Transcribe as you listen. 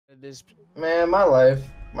This Man, my life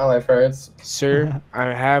hurts. sir, I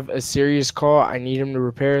have a serious call. I need him to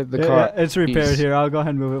repair the car. Yeah, it's repaired please. here. I'll go ahead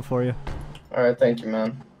and move it for you. All right, thank you,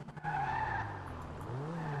 man.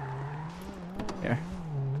 Here.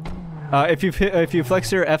 If you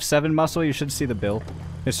flex your F7 muscle, you should see the bill.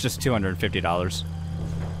 It's just $250.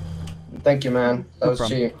 Thank you, man. That was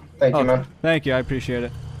problem. cheap. Thank you, man. Thank you. I appreciate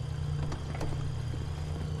it.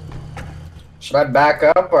 Should I back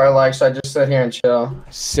up or like should I just sit here and chill?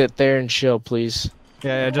 Sit there and chill, please.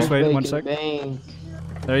 Yeah, just wait one sec.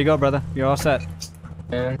 There you go, brother. You're all set.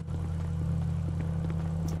 Man.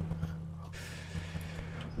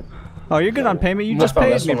 Oh, you're good on payment. You just No,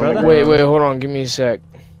 paid that's me, what I'm brother. Wait, hold on. Give me a sec.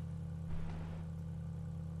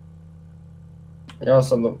 You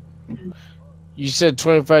also You said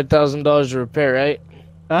 $25,000 to repair, right?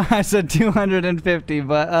 I said 250,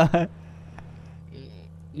 but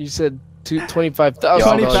You said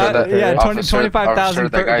 $25,000. Yeah, Officer,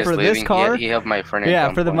 25,000 that guy's for this leaving. car. He held my friend.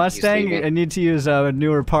 Yeah, for the He's Mustang, leaving. I need to use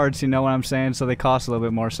newer parts. You know what I'm saying? So they cost a little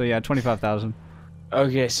bit more. So yeah, 25,000.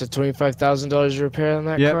 Okay, so $25,000 to repair on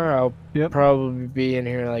that Yep. car. I'll Yep. probably be in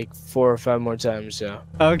here like 4 or 5 more times. So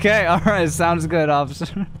Okay, all right, sounds good,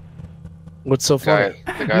 officer. what's so funny?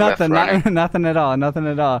 The guy left running. Nothing at all. Nothing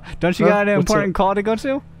at all. Don't you Huh? got an What's important call to go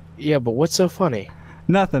to? Yeah, but what's so funny?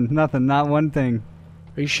 Nothing. Not one thing.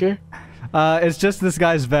 Are you sure? It's just this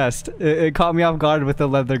guy's vest. It caught me off guard with the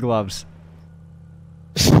leather gloves.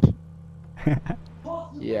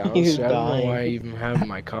 Yeah, honestly, I don't know why I even have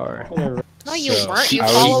my car. No, you So, weren't. You I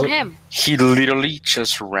was- followed him. He literally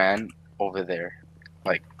just ran over there,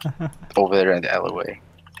 like over there in the alleyway.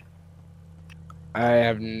 I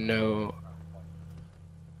have no.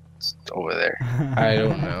 It's over there. I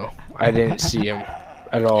don't know. I didn't see him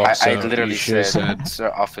at all. I so literally you should've said,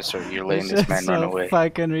 "Sir, officer, you're letting this man run away.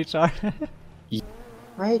 Fucking retarded.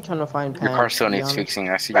 Why are you trying to find Your car still needs fixing.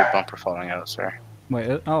 I see your bumper falling out, sir."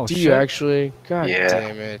 Wait. Oh Do shit. you actually? God Yeah.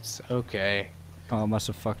 damn it. Okay. Oh, I must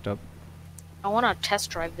have fucked up. I want to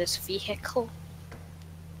test drive this vehicle.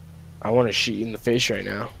 I want to shoot you in the face right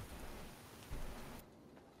now.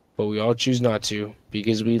 But we all choose not to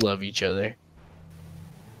because we love each other.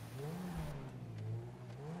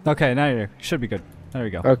 Okay, now you should be good. There we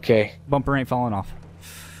go. Okay. Bumper ain't falling off.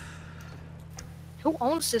 Who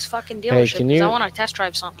owns this fucking Hey, dealership? can 'Cause you- I want to test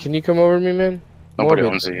drive something. Can you come over to me, man? Nobody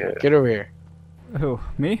Morbid, owns it yet. Get over here. Who?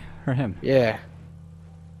 Me or him? Yeah.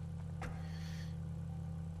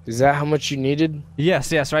 Is that how much you needed?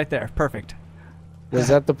 Yes, right there. Perfect. Was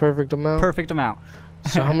that the perfect amount? Perfect amount.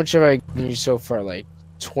 So how much have I given you so far? Like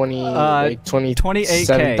 20, like 28K.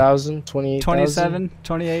 27,000, 28,000? 27,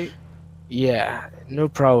 28. Yeah, no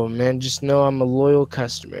problem, man. Just know I'm a loyal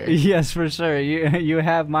customer. Yes, for sure. You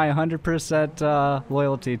have my 100%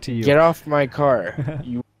 loyalty to you. Get off my car.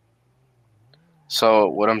 You So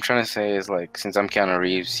what I'm trying to say is, like, since I'm Keanu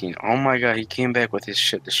Reeves, oh my god, he came back with his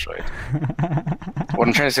shit destroyed. What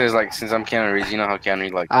I'm trying to say is, like, since I'm Keanu Reeves, you know how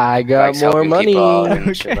Keanu like I got likes more helping money. people out and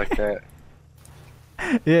Okay. shit like that.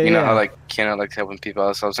 Yeah, You know yeah. how like Keanu likes helping people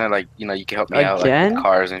out. So I'm saying, like, you know, you can help me out like Again? with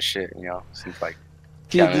cars and shit. You know, since like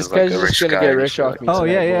Dude, Keanu's this like guy's a just rich gonna guy get and rich shit off like me. Oh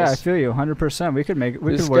tonight, yeah, I boys. feel you 100%. We could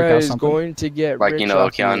This work guy out is something. going to get Like, rich you know,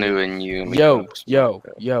 off me. Keanu and you.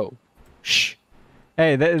 Yo. Shh.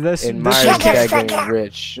 Hey, this In my this, guy getting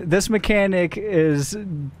rich. this mechanic is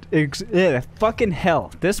fucking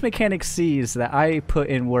hell. This mechanic sees that I put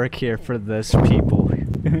in work here for this people.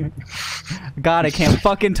 God, I can't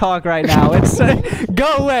fucking talk right now. It's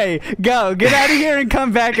go away, go, get out of here and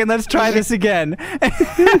come back and let's try this again.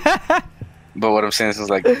 But what I'm saying is,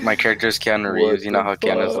 like, my character is Keanu Reeves. You know how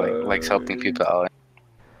Keanu's like likes helping people out.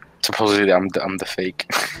 Supposedly, I'm the fake.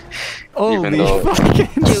 Holy though- fucking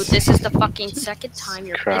Dude, this is the fucking second time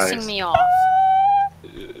you're Christ. pissing me off.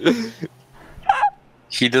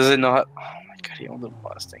 He doesn't know how. Oh my god, he owns a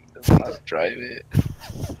Mustang. He doesn't know how to drive it.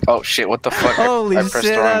 Oh shit! What the fuck? Holy I pressed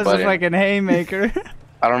shit, the wrong that was a button. fucking haymaker.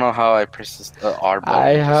 I don't know how I pressed the R button. I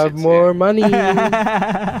It just have sits more here. money.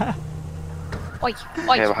 Oi,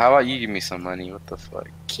 Yeah, but how about you give me some money? What the fuck?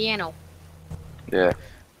 Keanu. Yeah.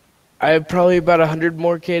 I have probably about 100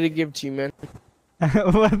 more K to give to you, man.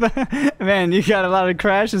 What the? Man, you got a lot of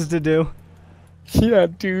crashes to do. Yeah,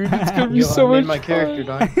 dude, it's gonna be Yo, so I made much my character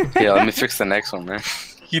fun. die. Yeah, let me fix the next one, man.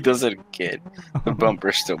 He does it again. The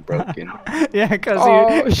bumper's still broken. Yeah, cause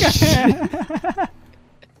Oh, you. shit.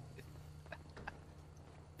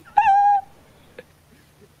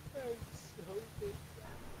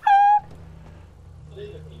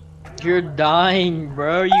 You're dying,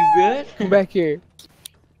 bro. You good? Come back here.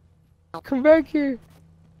 Come back here.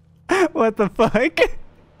 What the fuck?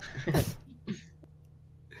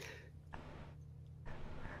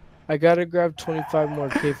 I gotta grab 25 more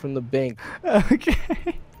K from the bank. Okay.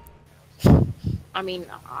 I mean,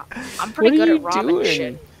 I'm pretty What good are at you robbing doing?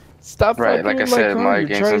 shit. Stop Right, fucking like I with my said, car. my You're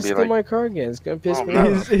game's trying gonna to be steal like- my car again. It's gonna piss Oh, me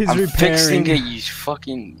no. off. He's I'm fixing repairing. it, you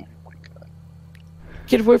fucking. Oh my god.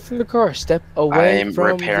 Get away from the car. Step I away am from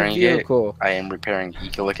the repairing it. vehicle. I am repairing. You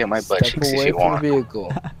can look at my butt Step cheeks if away you from want. the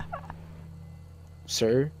vehicle.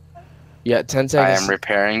 Sir? Yeah, 10 I seconds. am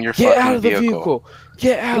repairing your Get fucking out of the vehicle.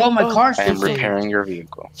 Get out. Well, my of car's I am still saved. repairing your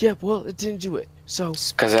vehicle. Yeah, well, it didn't do it. So,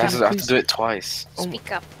 Because I have to please- do it twice.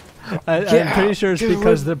 Speak up. I'm Get pretty out. sure it's Get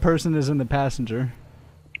because away. the person is in the passenger.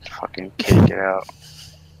 Fucking kick it out.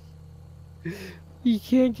 He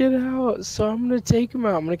can't get out, so I'm gonna take him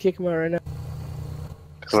out. I'm gonna kick him out right now.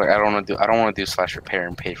 Cause like I don't want to do slash repair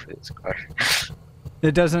and pay for this car.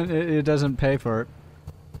 It doesn't pay for it.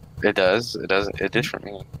 It does. It did for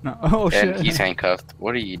me. No. Oh And shit. he's handcuffed.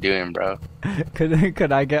 What are you doing, bro? Could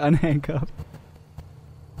I get unhandcuffed?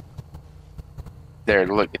 There,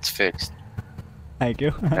 look, it's fixed. Thank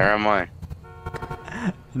you. There am I.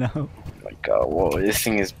 No. Oh my god, whoa, this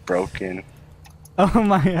thing is broken. Oh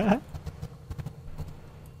my god.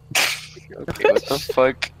 Okay, what the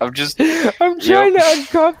fuck? I'm just. I'm trying to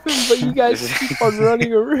uncuff him, but you guys This is- keep on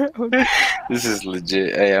running around. This is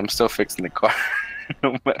legit. Hey, I'm still fixing the car.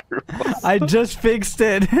 No matter what. I just fixed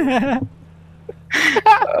it. Oh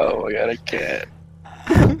my god, I can't.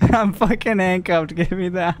 I'm fucking handcuffed. Give me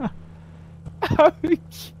that.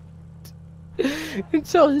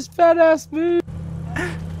 Until his fat ass moves.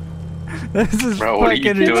 This is Bro, what are you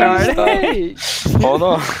fucking doing? retarded. Stop. Hold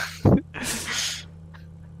on.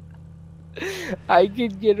 I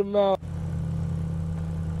could get him out.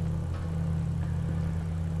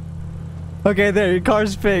 Okay, there, your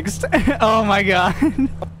car's fixed. Oh my god.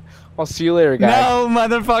 I'll see you later, guys. No,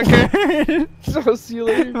 motherfucker. I'll see you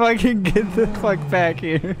later. Fucking get the fuck back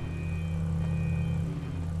here.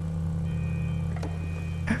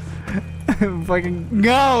 Fucking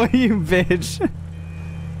go, you bitch.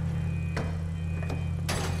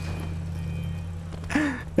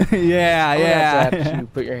 Yeah, I'm gonna have to yeah. have you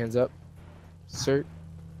put your hands up, sir.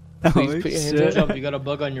 Oh, Please put your hands shit. What's up? You got a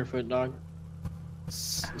bug on your foot, dog.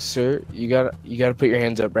 Sir, you gotta put your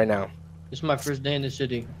hands up right now. This is my first day in the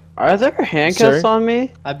city. Are there handcuffs Sir? on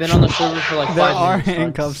me? I've been on the server for like There 5 are minutes. dog.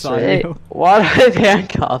 handcuffs on Hey, you. why do I have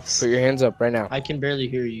handcuffs? Put your hands up right now. I can barely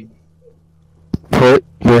hear you. Put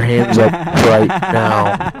your hands up right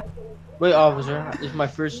now. Wait, officer. This is my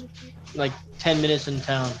first like 10 minutes in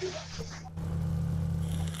town.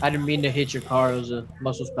 I didn't mean to hit your car. It was a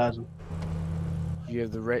muscle spasm. You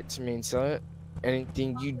have the right to remain silent.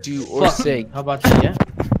 Anything you do or Fuck. say How about that? Yeah.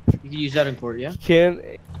 You can use that in court. Yeah. can.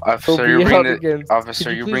 Officer, be you bring held the against- officer.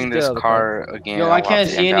 Could you You please bring get this out of the car again. Yo, I'll I have can't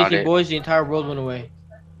to see impound anything, it. boys. The entire world went away.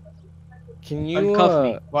 Can you Uncuff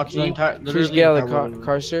me. Watch can the you entire. please Literally get out the of the entire car, world.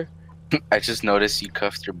 car, sir? I just noticed you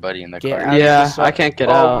cuffed your buddy in the Get car. out. Yeah, of the I can't get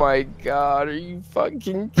Oh out. my god, are you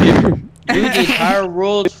fucking kidding? Dude, the entire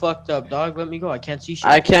world's fucked up, dog. Let me go. I can't see shit.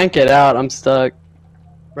 I can't get out. I'm stuck.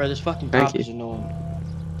 Bro, this fucking Thank cop you. is annoying.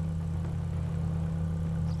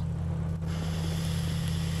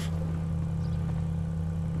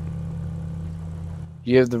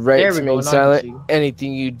 You have the right There to we go, remain now I can silent. see.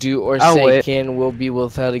 Anything you do or I'll say wait. can and will be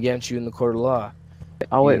withheld against you in the court of law.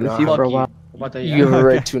 I'll wait You with know you how- for a Fuck while. How about that? You have a Okay.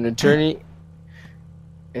 right to an attorney,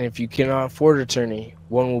 and if you cannot afford an attorney,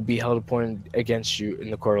 one will be held appointed against you in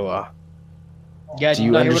the court of law. Yeah, Do do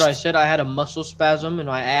you you hear what I underst- said? I had a muscle spasm and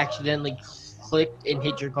I accidentally clicked and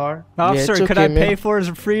hit your car. Officer, it's could okay, I man. pay for his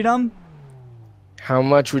freedom? How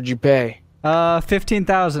much would you pay?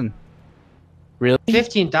 15,000. Really?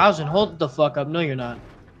 15,000. Hold the fuck up. No, you're not.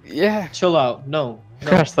 Yeah. Chill out. No. No.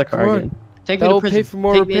 Crash the Come car on. again. Take me That to will prison. pay for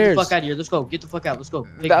more Take me the repairs. fuck out of here. Let's go. Get the fuck out. Let's go.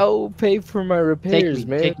 Take That me. will pay for my Take repairs, me.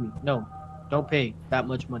 man. Take me. No. Don't pay that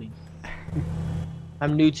much money.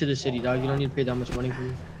 I'm new to the city, dog. You don't need to pay that much money for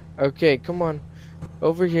me. Okay, come on.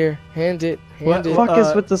 Over here. Hand it. What Hand it. the Fuck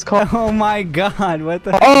is with this car? Oh my god, what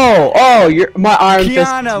the Oh, my arm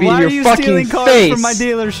just Kiana, be why your are you fucking stealing cars face. from my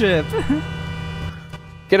dealership?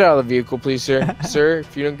 Get out of the vehicle, please, sir. Sir,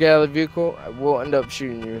 if you don't get out of the vehicle, I will end up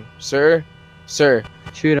shooting you. Sir? Sir?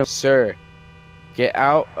 Shoot him. Sir, get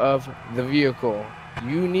out of the vehicle.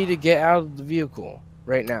 You need to get out of the vehicle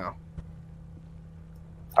right now.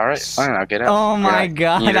 All right, fine. I'll get out. Oh You're my not-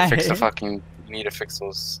 god, You need I to fix the hate- fucking. You need to fix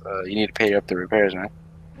those. You need to pay up the repairs, man.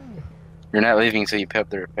 You're not leaving until you pay up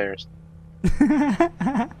the repairs.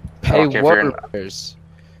 Pay don't care if what you're in- repairs?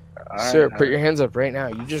 All right, Sir, all put right. your hands up right now.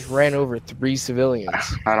 You just ran over 3 civilians.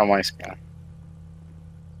 I don't mind spam.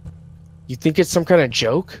 You think it's some kind of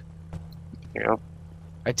joke? Yep.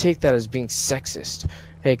 I take that as being sexist.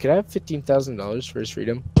 Hey, could I have $15,000 for his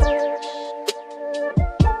freedom?